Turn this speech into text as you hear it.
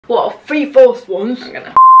What, 3/4 ones? I'm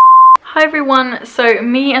gonna... Hi everyone, so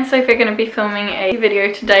me and Sophie are going to be filming a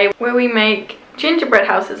video today where we make gingerbread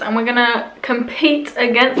houses and we're going to compete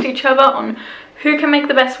against each other on who can make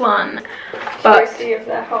the best one. But see if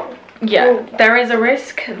they're whole. yeah, there is a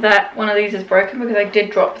risk that one of these is broken because I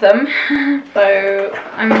did drop them. So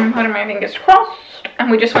I'm holding my fingers crossed.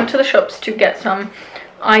 And we just went to the shops to get some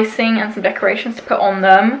icing and some decorations to put on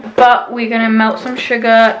them. But we're going to melt some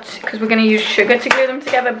sugar because we're going to use sugar to glue them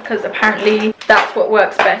together because apparently that's what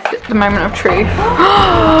works best. It's the moment of truth.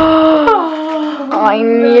 I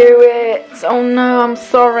knew it. Oh no, I'm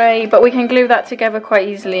sorry. But we can glue that together quite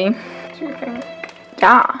easily. Do you think?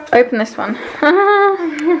 Yeah. Open this one.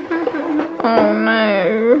 Oh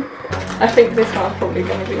no. I think this one's probably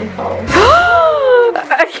going to be a hole.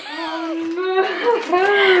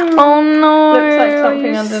 Oh no. Looks like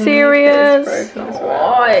something underneath. Serious? Is broken as well.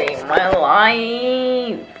 Why my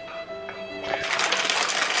life?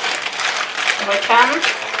 If I can.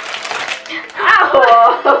 Ow!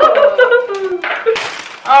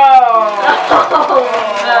 Oh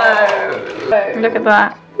no. Look at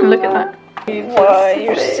that. Look at that. Why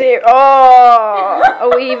you're serious? Oh, are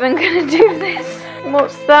we even gonna do this?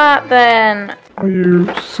 What's that then? Are you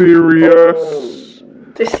serious?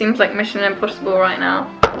 This seems like Mission Impossible right now.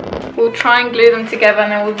 We'll try and glue them together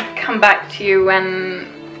and then we'll come back to you when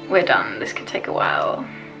we're done. This could take a while.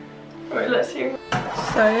 Alright, let's see.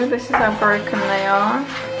 So this is how broken they are.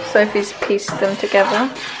 Sophie's pieced them together.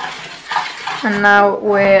 And now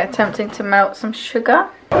we're attempting to melt some sugar.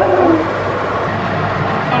 Oh no.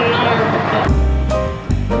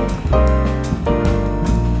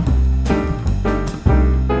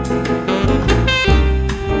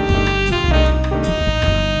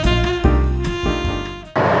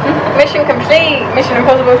 Mission complete! Mission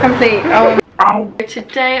Impossible complete. Oh. Ow!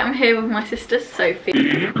 Today I'm here with my sister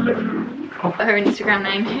Sophie. Her Instagram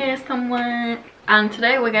name here somewhere. And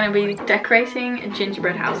today we're going to be decorating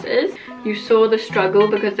gingerbread houses. You saw the struggle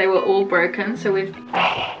because they were all broken, so we've...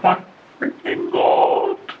 Oh my freaking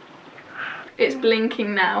god! It's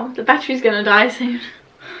blinking now. The battery's going to die soon.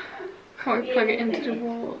 Can't we plug it into the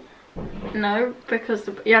wall? No, because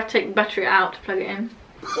you have to take the battery out to plug it in.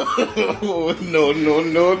 Oh, no.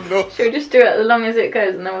 Should we just do it as long as it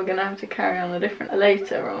goes and then we're going to have to carry on a different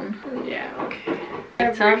later on? Yeah, okay.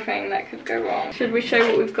 Everything that could go wrong. Should we show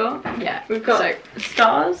what we've got? Yeah, We've got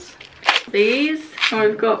stars, these, and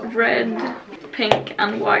we've got red, pink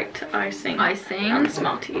and white icing. and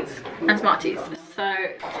Smarties. Smarties. So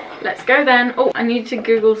let's go then. Oh, I need to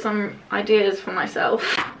Google some ideas for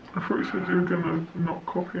myself. I thought you said you were gonna not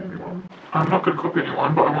copy anyone. I'm not gonna copy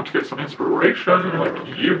anyone, but I want to get some inspiration like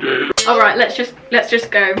you did. Alright, let's just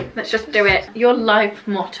go. Let's just do it. Your life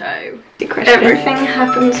motto. Everything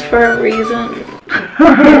happens for a reason.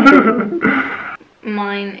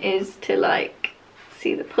 Mine is to like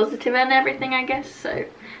see the positive in everything, I guess. So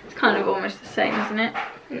it's kind of almost the same, isn't it?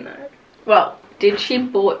 No. Well, did she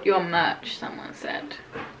bought your merch, someone said.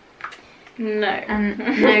 No. And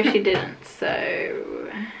no, she didn't. So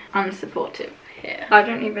unsupportive here. I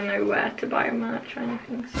don't even know where to buy merch or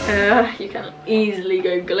anything. So. You can easily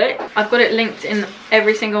Google it. I've got it linked in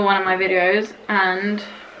every single one of my videos and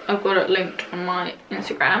I've got it linked on my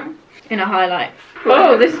Instagram in a highlight.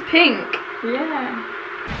 Oh, this is pink. Yeah.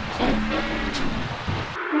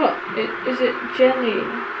 What? Is it jelly?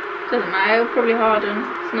 Doesn't matter, it'll probably harden.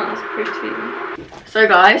 It's not as pretty. So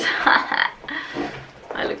guys,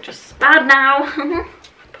 I look just as bad now.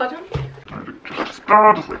 Pardon? I look just as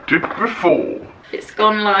bad as I did before. It's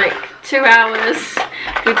gone like 2 hours.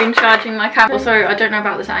 We've been charging my camera. Also, I don't know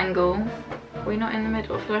about this angle. Are we not in the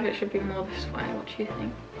middle? I feel like it should be more this way. What do you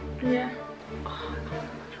think? Yeah.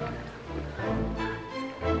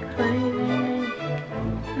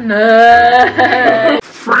 No.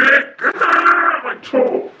 Frick! My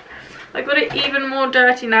toe! I got it even more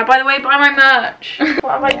dirty now. By the way, buy my merch.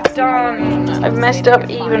 What have I done? I've messed up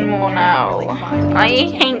even more now. I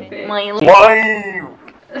hate my life. Why?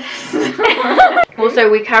 Also,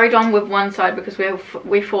 we carried on with one side because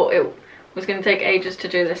we thought it was going to take ages to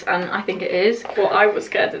do this, and I think it is. Well, I was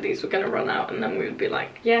scared that these were going to run out and then we would be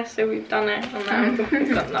like, yeah, so we've done it, and now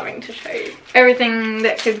we've got nothing to show you. Everything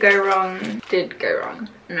that could go wrong did go wrong.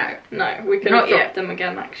 No. No, we could Not have dropped yet. them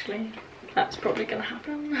again, actually. That's probably going to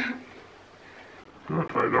happen. Did I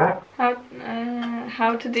try that?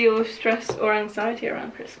 How to deal with stress or anxiety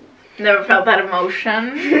around Christmas. Never felt that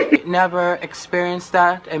emotion. Never experienced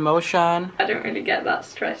that emotion. I don't really get that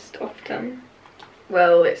stressed often.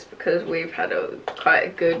 Well, it's because we've had quite a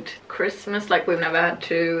good Christmas. Like, we've never had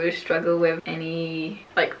to struggle with any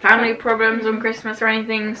like family problems on Christmas or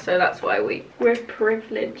anything, so that's why we're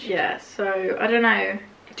privileged. Yeah, so I don't know.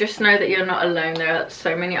 just know that you're not alone. There are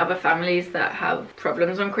so many other families that have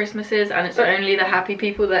problems on Christmases, and it's only the happy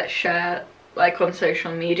people that share like on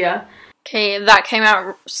social media. Okay, that came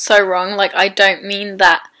out so wrong. Like, I don't mean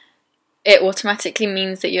that it automatically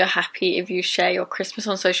means that you're happy if you share your Christmas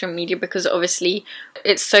on social media, because obviously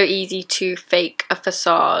it's so easy to fake a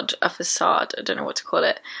facade, I don't know what to call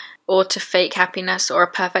it, or to fake happiness or a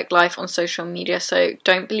perfect life on social media. So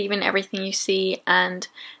don't believe in everything you see, and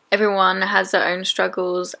everyone has their own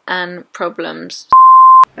struggles and problems.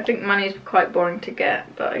 I think money is quite boring to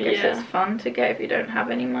get, but I guess it's fun to get if you don't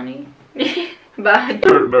have any money. But I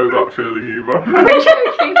don't know that feeling either. I'm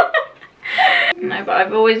joking. No, but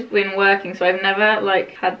I've always been working, so I've never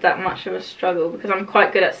like had that much of a struggle because I'm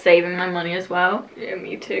quite good at saving my money as well. Yeah,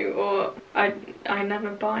 me too. Or I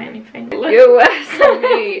never buy anything. You're worse than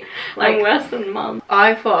me. Like, I'm worse than mum.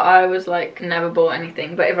 I thought I was like never bought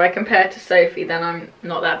anything, but if I compare to Sophie, then I'm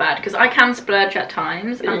not that bad because I can splurge at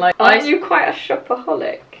times. And like, are you quite a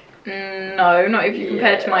shopaholic? No, not if you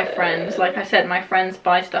compare to my friends. Like I said, my friends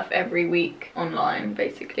buy stuff every week online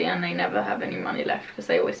basically, and they never have any money left because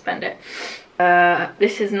they always spend it.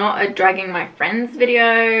 This is not a dragging my friends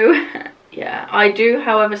video. Yeah, I do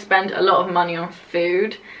however spend a lot of money on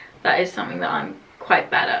food. That is something that I'm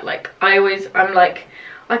quite bad at. Like I'm like,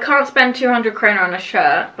 I can't spend 200 krona on a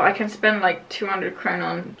shirt, but I can spend like 200 krona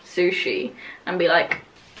on sushi and be like,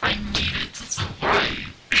 I need it.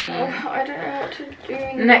 I don't know what to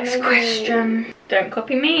do. Next question. Don't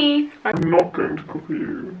copy me. I'm not going to copy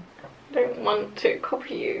you. I don't want to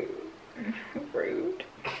copy you. Rude.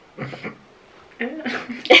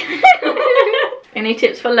 Any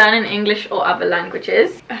tips for learning English or other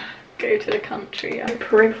languages? Go to the country.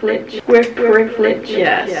 Privilege. We're privileged.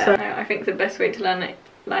 Yeah. So I think the best way to learn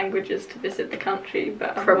language is to visit the country,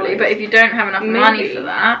 but probably. But if you don't have enough money for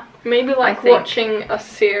that, maybe like watching a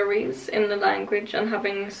series in the language and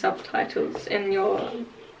having subtitles in your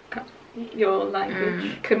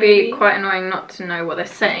language could be quite annoying not to know what they're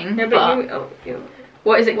saying. Yeah, but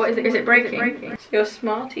what is it? Is it breaking? Your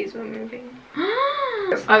Smarties were moving.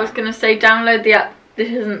 I was gonna say download the app.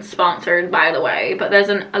 This isn't sponsored, by the way, but there's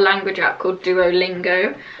a language app called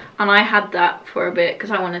Duolingo, and I had that for a bit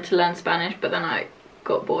because I wanted to learn Spanish, but then I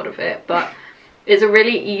got bored of it. But it's a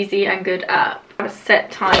really easy and good app. A set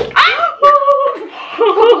time.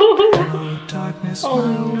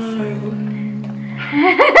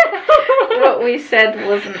 What we said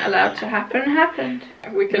wasn't allowed to happen happened.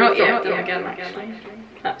 We could have dropped them again. Actually,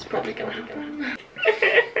 that's probably gonna happen.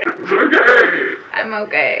 I'm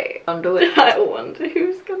okay. I'll do it. I wonder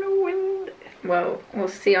who's gonna win. Well, we'll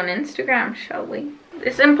see on Instagram, shall we?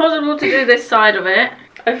 It's impossible to do this side of it.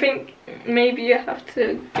 I think maybe you have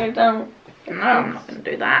to go down. No, I'm not going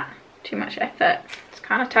to do that. Too much effort. It's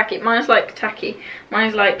kind of tacky. Mine's like tacky.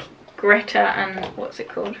 Mine's like Greta and what's it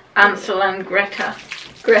called? Ansel and Greta.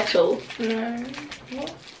 Gretel. No.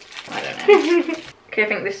 What? I don't know. Okay, I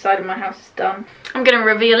think this side of my house is done. I'm going to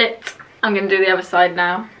reveal it. I'm going to do the other side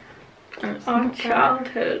now. Oh,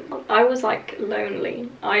 childhood. I was like lonely.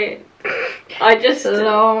 I just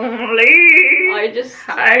lonely. I just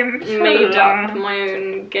made up my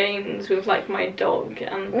own games with like my dog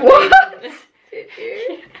and what? Did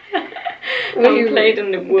you? Played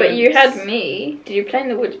in the woods. But you had me. Did you play in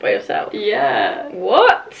the woods by yourself? Yeah.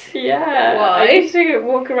 What? Yeah. Why? I used to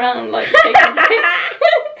walk around like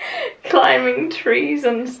climbing trees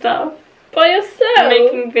and stuff. By yourself?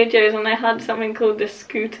 Making videos, and I had something called the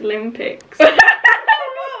Scoot Olympics. What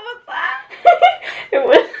was that?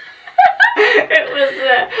 It was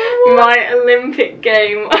my Olympic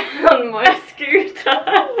game on my scooter.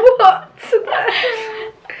 What?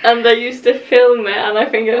 And I used to film it, and I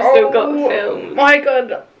think I've still got filmed. My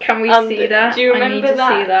god, can we see that? Do you remember I need to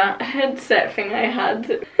see that headset thing I had?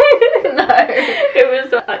 No. It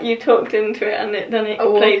was you talked into it, and then it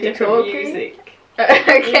played different music.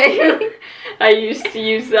 Okay. I used to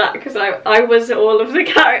use that because I was all of the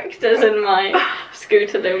characters in my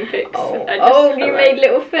Scoot Olympics. You made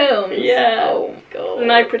little films? Yeah. Oh god.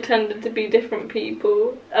 And I pretended to be different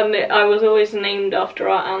people, and I was always named after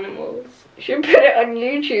our animals. You should put it on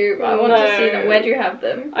YouTube. I want to see them. Where do you have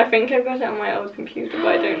them? I think I've got it on my old computer, but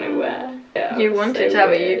I don't know where. Yeah, you wanted to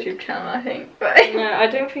have a YouTube channel, I think. No, I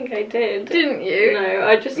don't think I did. Didn't you? No,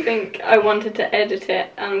 I just think I wanted to edit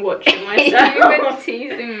it and watch it myself. You were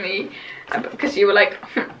teasing me because you were like,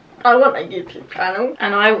 I want a YouTube channel,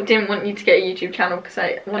 and I didn't want you to get a YouTube channel because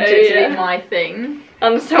I wanted it to be my thing.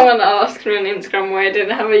 And someone asked me on Instagram why I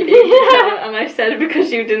didn't have a YouTube channel, and I said because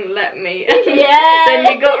you didn't let me. Yeah. Then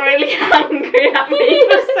you got really angry at me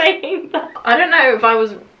for saying that. I don't know if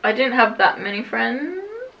I didn't have that many friends,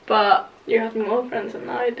 but you had more friends than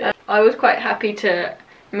I did. I was quite happy to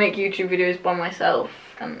make YouTube videos by myself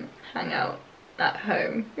and hang out at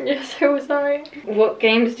home. Yeah, so was I. What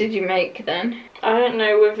games did you make then? I don't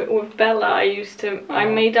know, with Bella I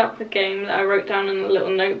made up a game that I wrote down in a little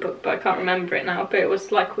notebook, but I can't remember it now, but it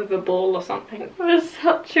was like with a ball or something. I was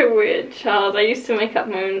such a weird child. I used to make up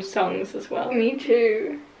my own songs as well. Me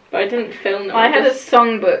too. But I didn't film them. I had a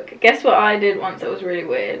songbook. Guess what I did once that was really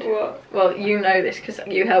weird? What? Well, you know this because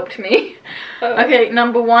you helped me. Oh. Okay,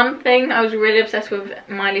 number one thing, I was really obsessed with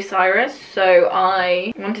Miley Cyrus, so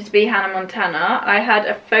I wanted to be Hannah Montana. I had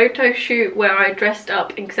a photo shoot where I dressed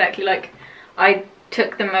up exactly like, I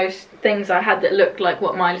took the most things I had that looked like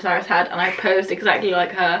what Miley Cyrus had, and I posed exactly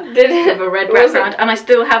like her with a red background, and I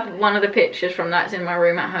still have one of the pictures from that's in my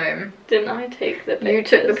room at home. Didn't I take the pictures? You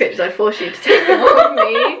took the pictures, I forced you to take them of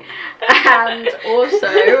me. And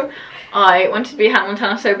also, I wanted to be Hannah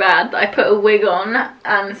Montana so bad that I put a wig on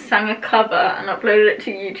and sang a cover and uploaded it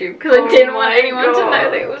to YouTube because I didn't want anyone to know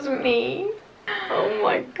that it was me. Oh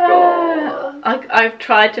my god. I've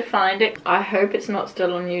tried to find it. I hope it's not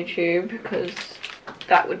still on YouTube because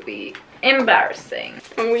that would be embarrassing.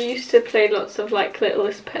 And we used to play lots of like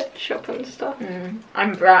Littlest Pet Shop and stuff.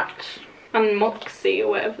 I'm Bratz. And Moxie or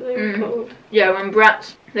whatever they were called. Yeah, when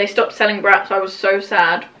Bratz, they stopped selling Bratz, I was so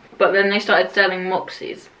sad. But then they started selling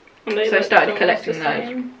Moxies. And so I started collecting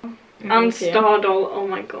those. And Stardoll, oh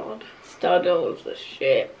my god. Stardoll was the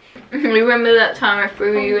shit. Remember that time I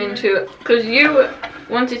threw you into it? Because you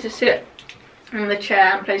wanted to sit in the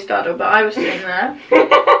chair and play Stardoll, but I was sitting there.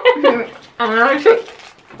 And I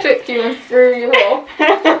took you and threw you off.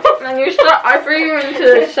 And I threw you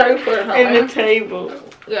into the sofa or something. In the table.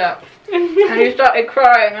 Yeah. And you started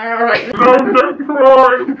crying, and I was like, No, don't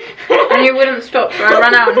cry! and you wouldn't stop, so I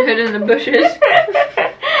ran out and hid in the bushes.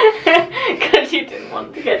 Because you didn't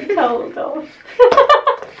want to get told off.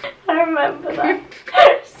 I remember that.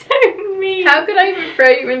 So mean. How could I even throw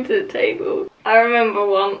you into the table? I remember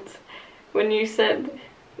once when you said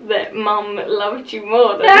that Mum loved you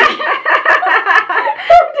more than Did I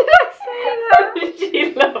say that?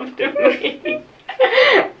 she loved me.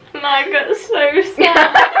 And I got so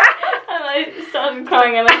sad. And I started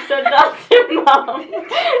crying and I said that to Mum.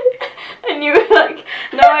 And you were like,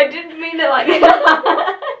 no, I didn't mean it like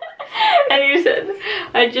that. And you said,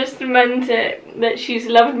 I just meant it, that she's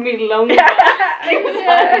loved me longer. Because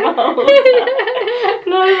I'm old.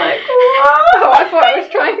 And I was like, whoa! I thought I was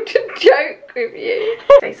trying to joke with you.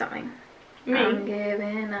 Say something. Me? I'm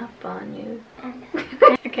giving up on you.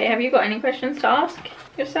 Okay, have you got any questions to ask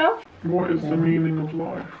yourself? What is the meaning of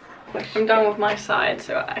life? I'm done with my side,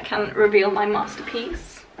 so I can reveal my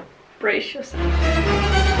masterpiece. Brace yourself.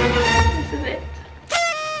 This is it.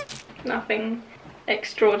 Nothing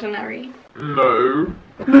extraordinary. No.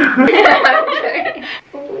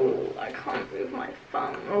 Ooh, I can't move my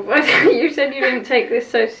thumb. You said you didn't take this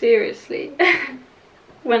so seriously.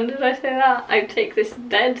 When did I say that? I take this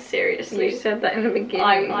dead seriously. You said that in the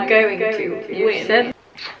beginning. I'm going to You win. said.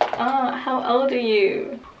 How old are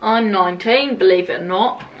you? I'm 19, believe it or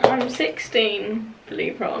not. I'm 16,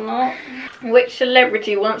 believe it or not. Which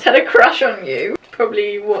celebrity once had a crush on you?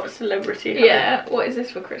 Probably what celebrity? Yeah, what is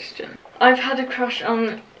this for Christian? I've had a crush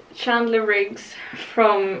on Chandler Riggs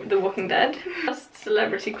from The Walking Dead. First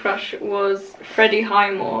celebrity crush was Freddie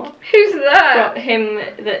Highmore. Who's that? Him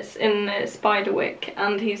that's in Spiderwick,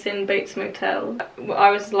 and he's in Bates Motel.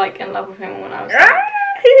 I was like in love with him when I was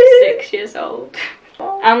like 6 years old.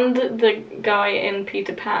 And the guy in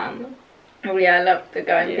Peter Pan. Oh yeah, I love the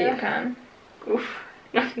guy in Yeah. Peter Pan. Oof.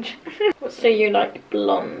 So you like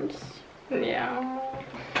blondes? Yeah.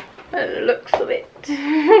 By the looks of it.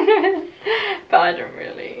 But I don't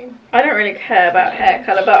really care about hair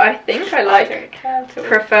colour, but I think I don't care to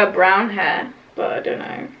prefer brown hair, but I don't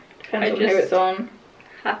know. Depends on who just- it's on.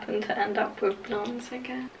 happen to end up with blondes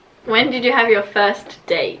again. When did you have your first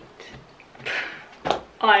date?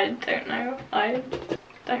 I don't know. I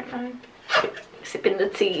don't know. Sipping the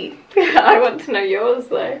tea. I want to know yours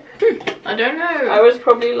though. I don't know. I was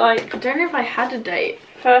probably like I don't know if I had a date.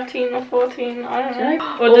 13 or 14, I don't know.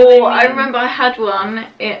 I? What do they I mean? remember I had one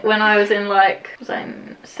when I was in was I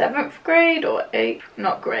in 7th grade or 8th?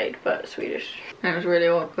 Not grade, but Swedish. It was really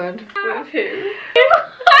awkward. With who?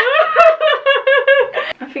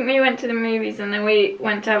 I think we went to the movies and then we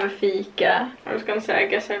went to have a fika. I was gonna say, I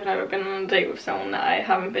guess I've never been on a date with someone that I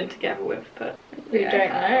haven't been together with, but You don't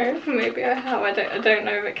know. Maybe I have. I don't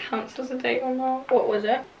know if it counts as a date or not. What was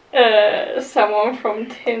it? Someone from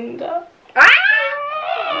Tinder.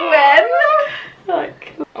 When?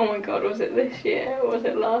 Like, oh my god, was it this year or was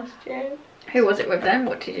it last year? Who was it with then?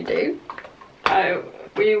 What did you do?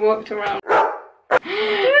 We walked around.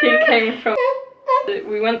 He came from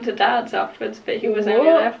We went to Dad's afterwards, but he was only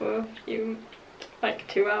there for a few, like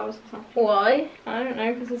 2 hours or something. Why? I don't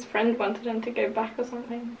know, because his friend wanted him to go back or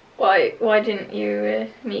something. Why didn't you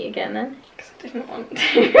meet again then? Because I didn't want Was to.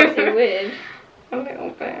 he weird? A little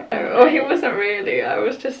bit. Oh, he wasn't really. I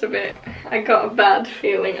was just a bit. I got a bad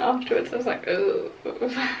feeling afterwards. I was like, oh.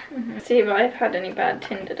 See if I've had any bad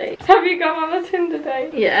Tinder dates. Have you gone on a Tinder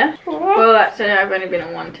date? Yeah. What? Well, actually, I've only been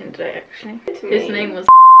on one Tinder date actually. To His me. name was.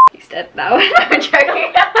 He's dead now. I'm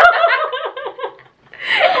joking.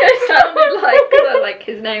 It sounded like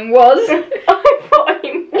his name was. I thought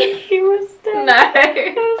he was dead. No.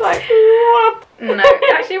 I was like, what? No,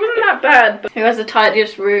 actually, it wasn't that bad. But who has the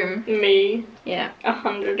tidiest room? Me. Yeah.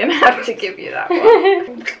 100. I'm gonna have to give you that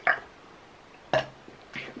one.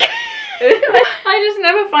 I just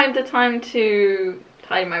never find the time to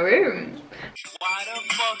tidy my room. Why the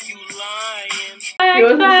fuck you lying?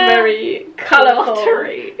 Yours is very Colourful.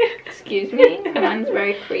 cluttery. Excuse me. Mine's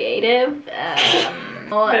very creative.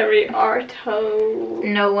 Very arto.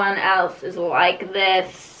 No one else is like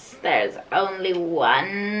this. There's only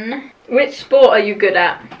one. Which sport are you good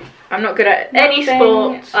at? I'm not good at any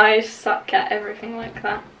sport. I suck at everything like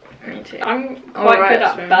that. Me too. I'm quite Alright, good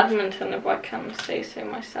at swim. badminton, if I can say so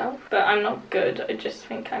myself. But I'm not good, I just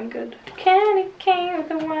think I'm good. Candy cane with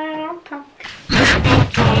the wild top.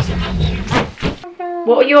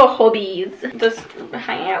 What are your hobbies? Just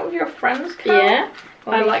hang out with your friends, count? Yeah.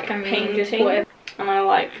 I like Just painting. whatever. And I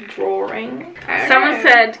like drawing. Someone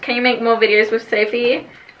said, can you make more videos with Sophie?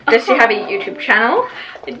 Does she have a YouTube channel?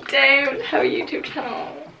 I don't have a YouTube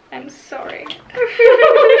channel. I'm sorry.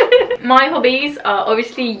 My hobbies are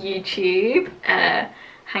obviously YouTube,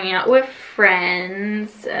 hanging out with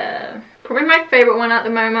friends, probably my favourite one at the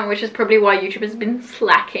moment, which is probably why YouTube has been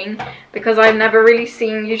slacking, because I've never really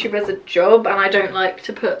seen YouTube as a job, and I don't like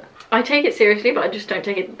to I take it seriously, but I just don't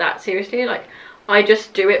take it that seriously. Like, I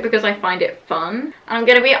just do it because I find it fun. I'm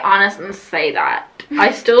gonna be honest and say that.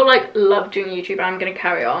 I still love doing YouTube and I'm gonna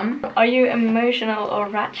carry on. Are you emotional or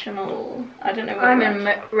rational? I don't know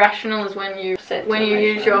what Rational is when you Set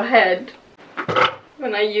use your head.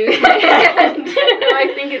 When I use my head. No,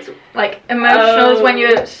 I think it's like emotional is when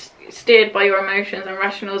you're steered by your emotions, and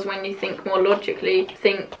rational is when you think more logically.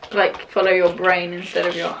 Follow your brain instead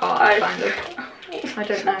of your heart, kind of. I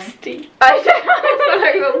don't know. I don't know.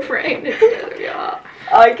 Follow your brain instead of your heart.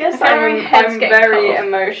 I guess My head's I'm getting very cut off.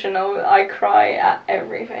 emotional. I cry at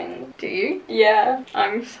everything. Do you? Yeah,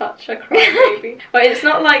 I'm such a crybaby. But it's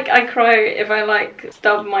not like I cry if I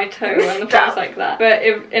stub my toe and things like that. But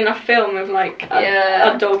if in a film if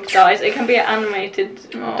a dog dies, it can be an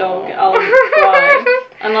animated dog, I'll cry.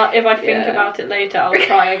 And if I think about it later, I'll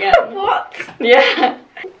cry again. What? Yeah.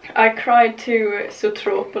 I cried to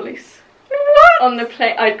Sotropolis. What? On the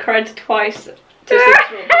plane, I cried twice to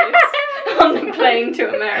Sotropolis. On the plane to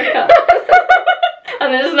America.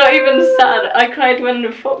 And it's not even sad. I cried when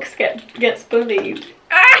the fox gets bullied.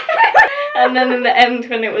 And then in the end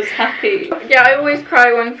when it was happy. Yeah, I always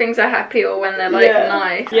cry when things are happy or when they're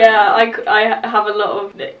nice. Yeah, I have a lot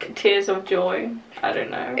of tears of joy. I don't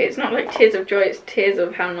know. It's not like tears of joy, it's tears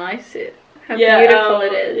of how beautiful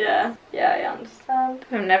it is. Yeah, I understand.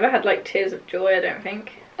 I've never had tears of joy, I don't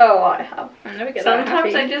think. Oh, I have. I never get that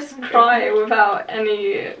Sometimes happy. I just cry without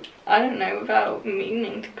any, without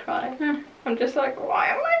meaning to cry. I'm just like, why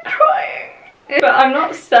am I crying? But I'm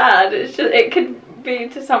not sad, it's just, it could be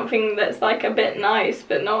to something that's a bit nice,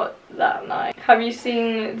 but not that nice. Have you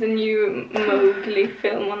seen the new Mowgli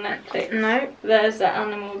film on Netflix? No. There's an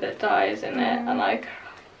animal that dies in it, and I cry.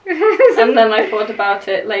 And then I thought about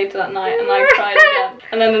it later that night, and I cried again.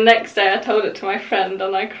 And then the next day I told it to my friend,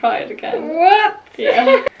 and I cried again. What?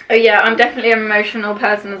 Yeah. Oh yeah, I'm definitely an emotional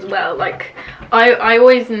person as well. I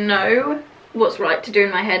always know what's right to do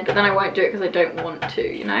in my head, but then I won't do it because I don't want to,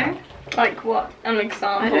 you know? Like what? An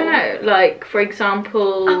example? I don't know. For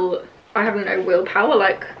example, I have no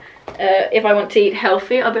willpower. If I want to eat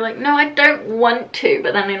healthy, I'll be like, no, I don't want to.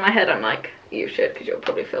 But then in my head, I'm like, you should, because you'll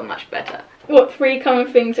probably feel much better. What 3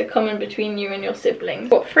 common things are common between you and your siblings?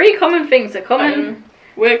 What 3 common things are common?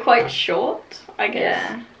 We're quite short, I guess.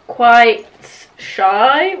 Yeah. Quite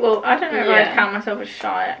shy. Well, I don't know if Yeah. I'd count myself as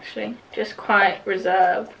shy, actually. Just quite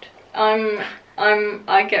reserved.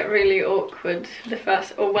 I get really awkward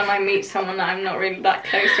or when I meet someone that I'm not really that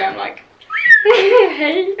close to, I'm like,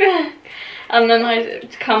 hey. And then I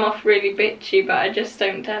come off really bitchy, but I just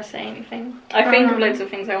don't dare say anything. I think of loads of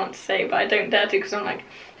things I want to say, but I don't dare to because I'm like,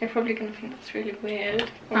 they're probably going to think that's really weird.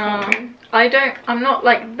 I'm not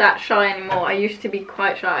that shy anymore. I used to be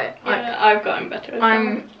quite shy. Yeah, I've gotten better as well.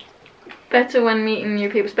 I'm better when meeting new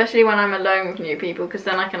people, especially when I'm alone with new people, because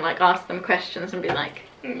then I can ask them questions and be like,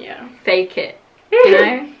 yeah, fake it. You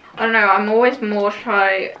know? I don't know, I'm always more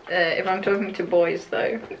shy if I'm talking to boys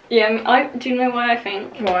though. Yeah, I mean, do you know why I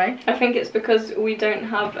think? Why? I think it's because we don't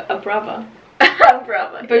have a brother.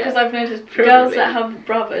 Brother. Because yeah. I've noticed Probably. girls that have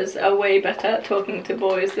brothers are way better at talking to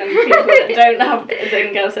boys than people that don't have,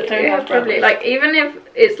 than girls that don't have brothers. Probably. Like, even if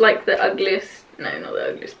it's like the ugliest, no, not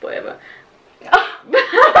the ugliest boy ever.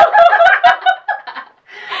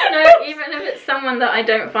 No, even if it's someone that I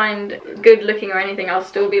don't find good looking or anything, I'll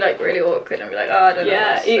still be like really awkward and be like, oh, I don't know.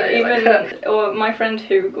 Yeah, what to say. even like, or my friend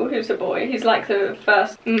Hugo, who's a boy, he's like the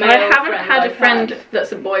first male I haven't friend had I've a friend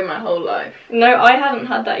that's a boy my whole life. No, I hadn't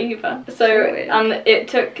had that either. So, weird. and it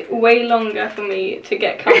took way longer for me to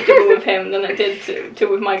get comfortable with him than it did to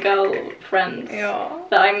with my girlfriends Yeah.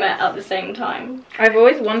 that I met at the same time. I've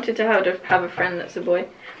always wanted to have a friend that's a boy.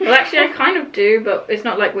 Well, actually, I kind of do, but it's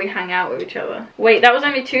not like we hang out with each other. Wait, that was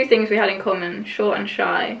only 2 things we had in common: short and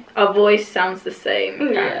shy. Our voice sounds the same,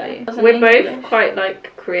 apparently. Yeah. We're both quite,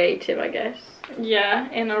 like, creative, I guess. Yeah,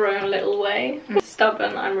 in our own little way.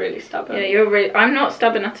 Stubborn, I'm really stubborn. Yeah, you're really... I'm not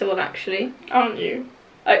stubborn at all, actually. Aren't you?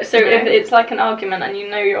 So No. if it's like an argument and you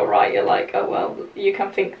know you're right, you're like, oh well, you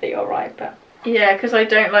can think that you're right, but... Yeah, because I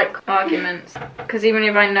don't like arguments. Because even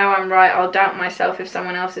if I know I'm right, I'll doubt myself if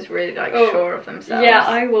someone else is really, like, sure of themselves. Yeah,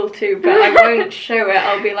 I will too, but I won't show it.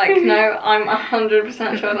 I'll be like, no, I'm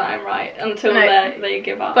 100% sure that I'm right, until they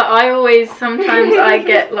give up. But I always, sometimes I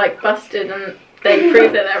get, like, busted and they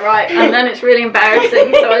prove that they're right, and then it's really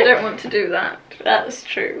embarrassing, so I don't want to do that. That's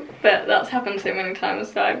true, but that's happened so many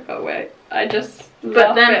times that I've got away. I just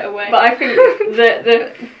laugh it away. But I think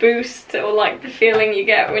the boost, or like the feeling you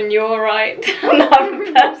get when you're right and the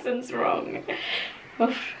other person's wrong,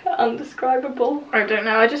 undescribable. I don't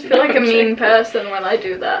know, I just feel like a mean person when I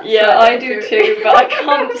do that. Yeah, so I do too, but I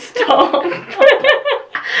can't stop.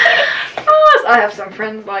 Oh, I have some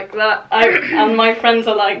friends like that. And my friends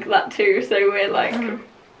are like that too, so we're like...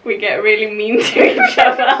 We get really mean to each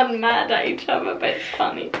other and mad at each other, but it's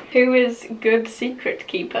funny. Who is good secret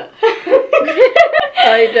keeper?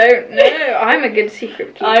 I don't know. I'm a good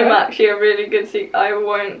secret keeper. I'm actually a really good secret. I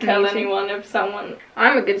won't tell Amazing. anyone if someone...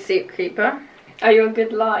 I'm a good secret keeper. Are you a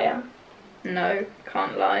good liar? No,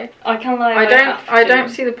 can't lie. I can lie. I don't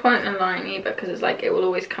see the point in lying either, because it's like it will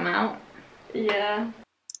always come out. Yeah.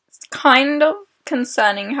 It's kind of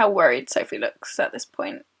concerning how worried Sophie looks at this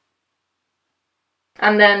point.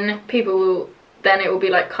 And then people will, then it will be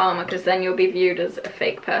like karma, because then you'll be viewed as a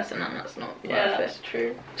fake person, and that's not worth That's it.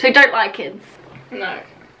 true. So don't lie, kids. No.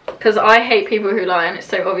 Because I hate people who lie, and it's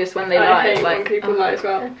so obvious when they lie. I hate It's like, when people lie as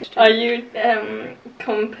well. Are you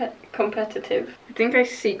competitive? I think I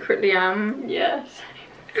secretly am. Yes.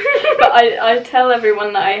 But I tell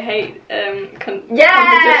everyone that I hate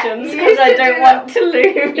competitions you because used I to don't do want that. to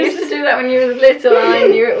lose. You used to do that when you were little, and I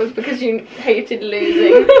knew it was because you hated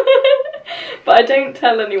losing. But I don't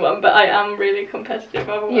tell anyone, but I am really competitive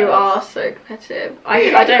otherwise. You are so competitive.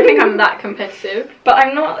 I don't think I'm that competitive. But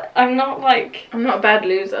I'm not like... I'm not a bad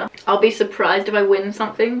loser. I'll be surprised if I win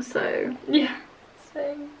something, so... Yeah,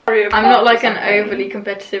 same. I'm not like an overly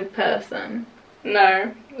competitive person.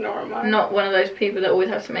 No, nor am I. I'm not one of those people that always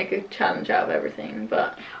have to make a challenge out of everything,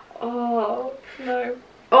 but... Oh, no.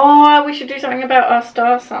 Oh, we should do something about our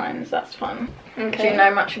star signs. That's fun. Okay. Do you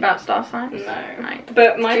know much about star signs? No. Right.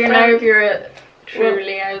 But my Do you friend... know if you're a true Well,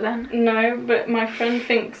 Leo then? No, but my friend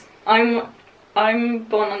thinks I'm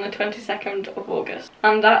born on the 22nd of August,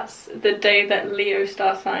 and that's the day that Leo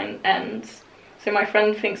star sign ends. So my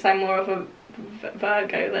friend thinks I'm more of a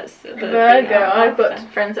Virgo. That's the Virgo. I've got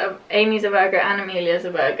friends that Amy's a Virgo and Amelia's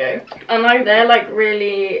a Virgo, and they're like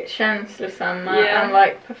really känslosamma and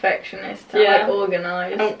like perfectionist and like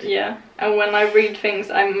organised. And when I read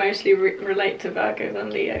things, I mostly relate to Virgos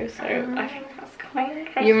and Leo, so I think that's quite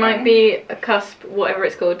interesting. You might be a cusp, whatever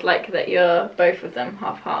it's called, like that you're both of them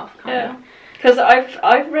half kind of. Because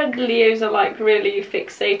I've read Leos are like really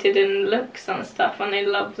fixated in looks and stuff, and they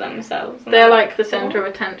love themselves. They're like the centre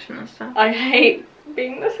of attention and stuff. I hate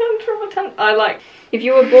being the centre of attention. If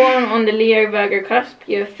you were born on the Leo-Virgo cusp,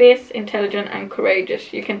 you're fierce, intelligent and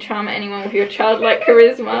courageous. You can charm anyone with your childlike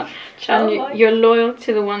charisma, and you're loyal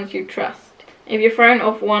to the ones you trust. If you're thrown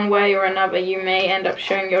off one way or another, you may end up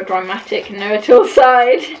showing your dramatic, know-it-all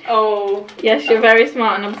side. Oh. Yes, you're very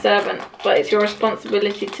smart and observant, but it's your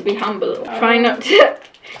responsibility to be humble. Try not to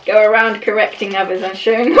go around correcting others and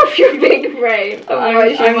showing off your big brain.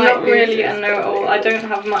 I'm not really a know-it-all. I don't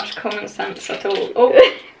have much common sense at all. Oh,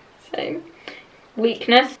 same.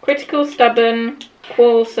 Weakness: critical, stubborn,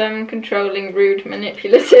 quarrelsome, controlling, rude,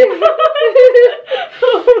 manipulative.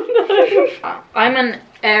 Oh no. I'm an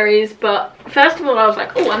Aries, but first of all I was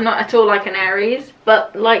like, oh, I'm not at all like an Aries,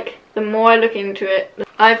 but like the more I look into it,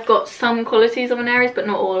 I've got some qualities of an Aries, but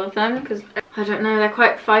not all of them, because I don't know, they're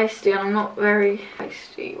quite feisty and I'm not very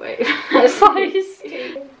feisty. Wait,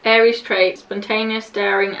 feisty. Aries traits: spontaneous,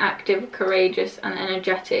 daring, active, courageous and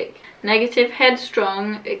energetic. Negative: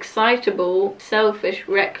 headstrong, excitable, selfish,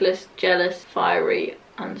 reckless, jealous, fiery,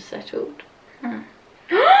 unsettled.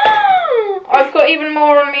 I've got even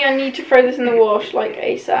more on me. I need to throw this in the wash like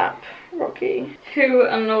ASAP. Rocky. Who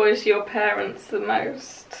annoys your parents the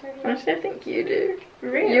most? Honestly, I think you do.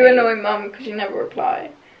 Really? You annoy mum because you never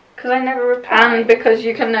reply. Because I never reply. And because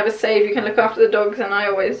you can never save, you can look after the dogs, and I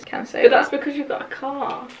always can save. But that's because you've got a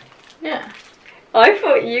car. Yeah. I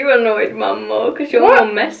thought you annoyed Mum more because you're more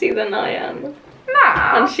messy than I am.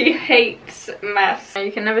 Nah. And she hates mess.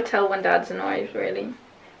 You can never tell when Dad's annoyed, really.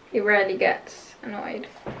 He rarely gets annoyed.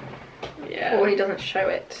 Yeah. Or he doesn't show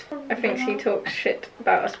it. I think he talks shit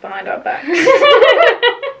about us behind our backs.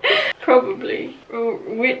 Probably.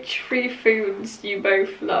 Which 3 foods do you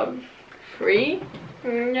both love? 3?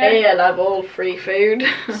 Yeah, I love all free food.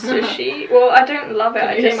 Sushi? Well, I don't love it.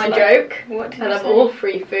 Did you hear my joke? What did I you love say? all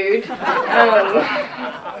free food.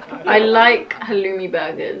 I like halloumi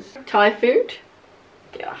burgers. Thai food?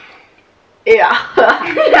 Yeah.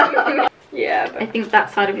 Yeah. Yeah, but I think that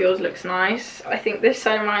side of yours looks nice. I think this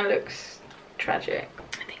side of mine looks tragic.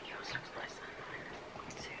 I think yours looks nicer than mine.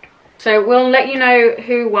 So we'll let you know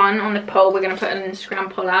who won on the poll. We're going to put an Instagram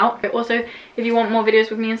poll out. But also, if you want more videos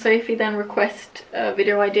with me and Sophie, then request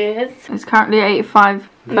video ideas. It's currently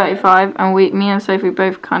 85-35, and me and Sophie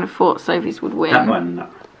both kind of thought Sophie's would win. That one.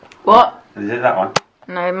 What? Is it that one?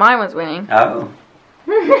 No, mine was winning. Oh.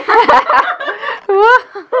 What?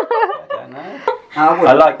 I don't know.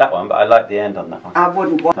 I like that one, but I like the end on that one. I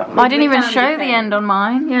wouldn't want. I didn't even show the end on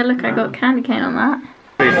mine. Yeah, look, I got candy cane on that.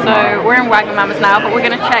 So we're in Wagamama's now, but we're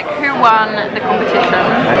going to check who won the competition.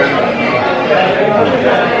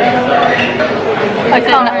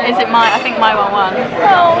 Is it mine? I think my one won.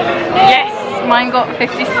 Oh, yes! Mine got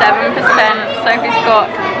 57%. Sophie's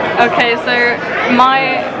got... Okay, so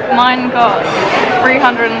mine got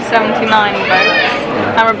 379 votes.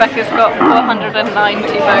 And Rebecca's got 490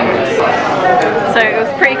 votes. So it was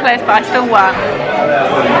pretty close, but I still won.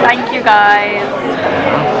 Thank you guys.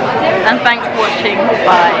 And thanks for watching.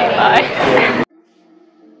 Bye. Bye.